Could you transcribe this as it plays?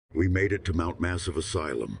We made it to Mount Massive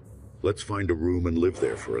Asylum. Let's find a room and live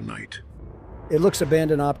there for a night. It looks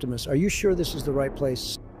abandoned, Optimus. Are you sure this is the right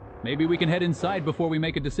place? Maybe we can head inside before we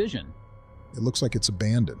make a decision. It looks like it's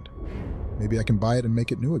abandoned. Maybe I can buy it and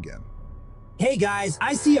make it new again. Hey guys,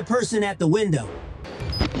 I see a person at the window.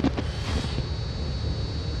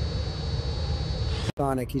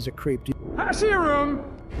 Sonic, he's a creep. I see a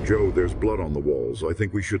room. Joe, there's blood on the walls. I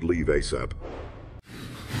think we should leave ASAP.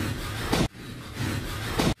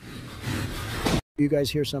 You guys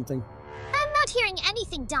hear something? I'm not hearing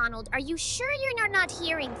anything, Donald. Are you sure you're not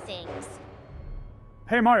hearing things?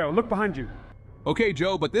 Hey Mario, look behind you. Okay,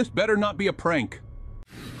 Joe, but this better not be a prank.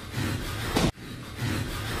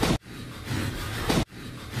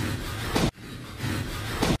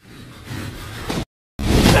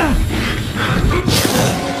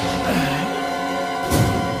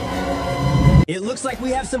 It looks like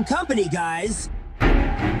we have some company, guys.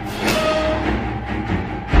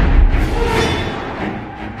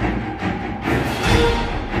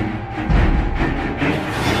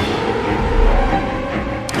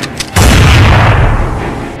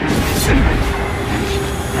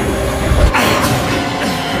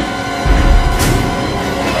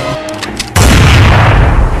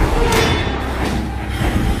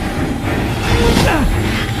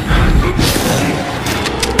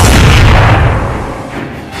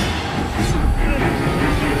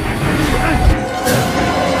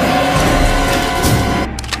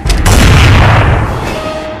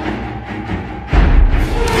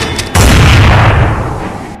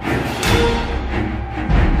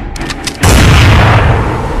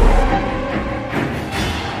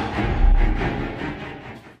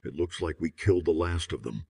 Looks like we killed the last of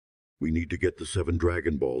them. We need to get the 7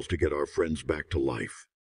 Dragon Balls to get our friends back to life.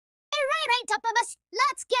 Right, Optimus.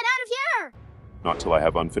 Let's get out of here. Not till I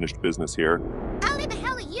have unfinished business here. How the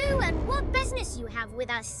hell are you and what business you have with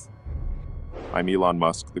us? I'm Elon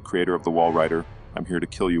Musk, the creator of the Wall Rider. I'm here to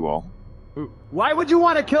kill you all. Why would you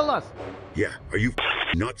want to kill us? Yeah, are you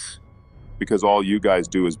nuts? Because all you guys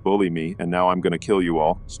do is bully me, and now I'm gonna kill you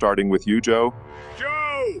all. Starting with you, Joe.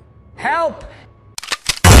 Joe! Help!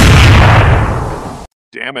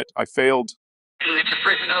 Damn it, I failed. Is that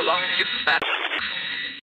Franz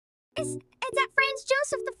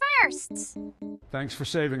Joseph the First? Thanks for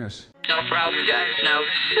saving us. No problem, guys. Now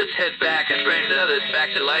just head back and bring the others back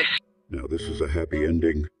to life. Now this is a happy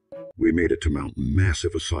ending. We made it to Mount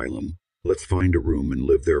Massive Asylum. Let's find a room and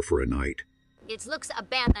live there for a night. It looks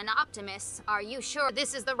abandoned, Optimus. Are you sure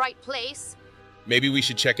this is the right place? Maybe we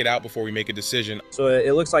should check it out before we make a decision. So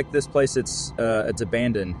it looks like this place, it's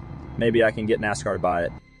abandoned. Maybe I can get NASCAR to buy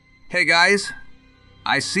it. Hey guys,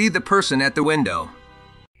 I see the person at the window.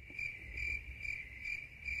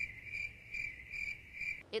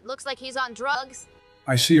 It looks like he's on drugs.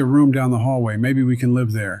 I see a room down the hallway. Maybe we can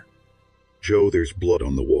live there. Joe, there's blood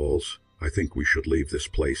on the walls. I think we should leave this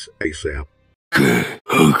place ASAP.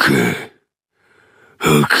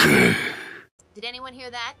 Okay. Did anyone hear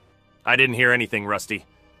that? I didn't hear anything, Rusty.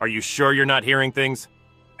 Are you sure you're not hearing things?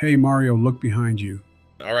 Hey Mario, look behind you.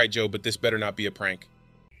 All right, Joe, but this better not be a prank.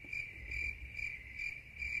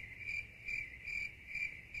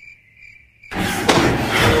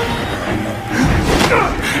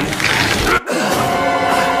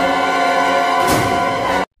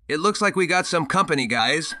 It looks like we got some company,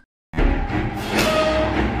 guys.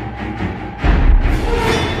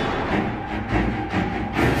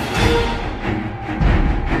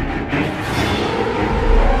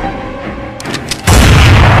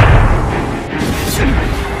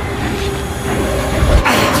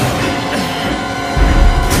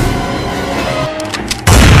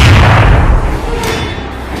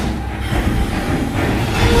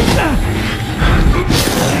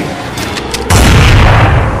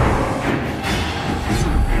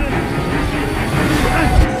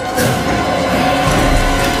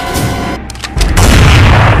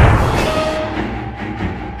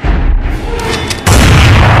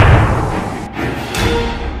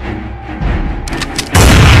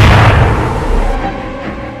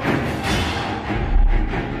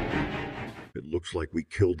 Looks like we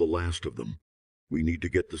killed the last of them. We need to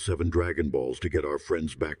get the 7 Dragon Balls to get our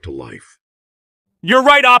friends back to life. You're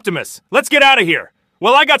right, Optimus. Let's get out of here.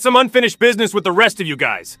 Well, I got some unfinished business with the rest of you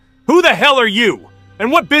guys. Who the hell are you?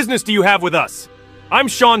 And what business do you have with us? I'm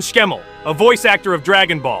Sean Schemmel, a voice actor of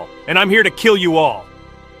Dragon Ball, and I'm here to kill you all.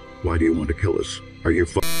 Why do you want to kill us? Are you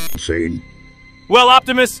insane? Well,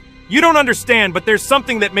 Optimus, you don't understand, but there's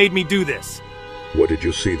something that made me do this. What did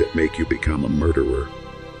you see that make you become a murderer?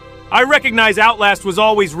 I recognize Outlast was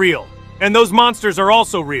always real, and those monsters are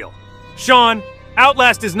also real. Sean,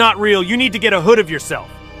 Outlast is not real. You need to get a hood of yourself.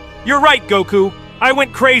 You're right, Goku. I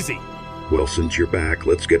went crazy. Well, since you're back,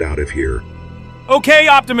 let's get out of here. Okay,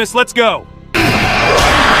 Optimus, let's go.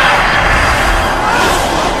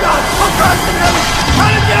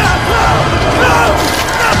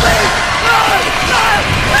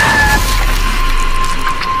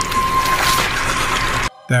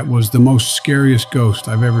 That was the most scariest ghost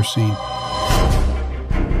I've ever seen.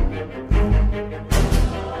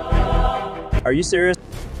 Are you serious?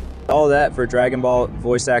 All that for Dragon Ball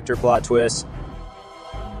voice actor plot twist?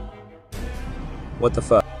 What the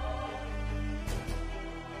fuck?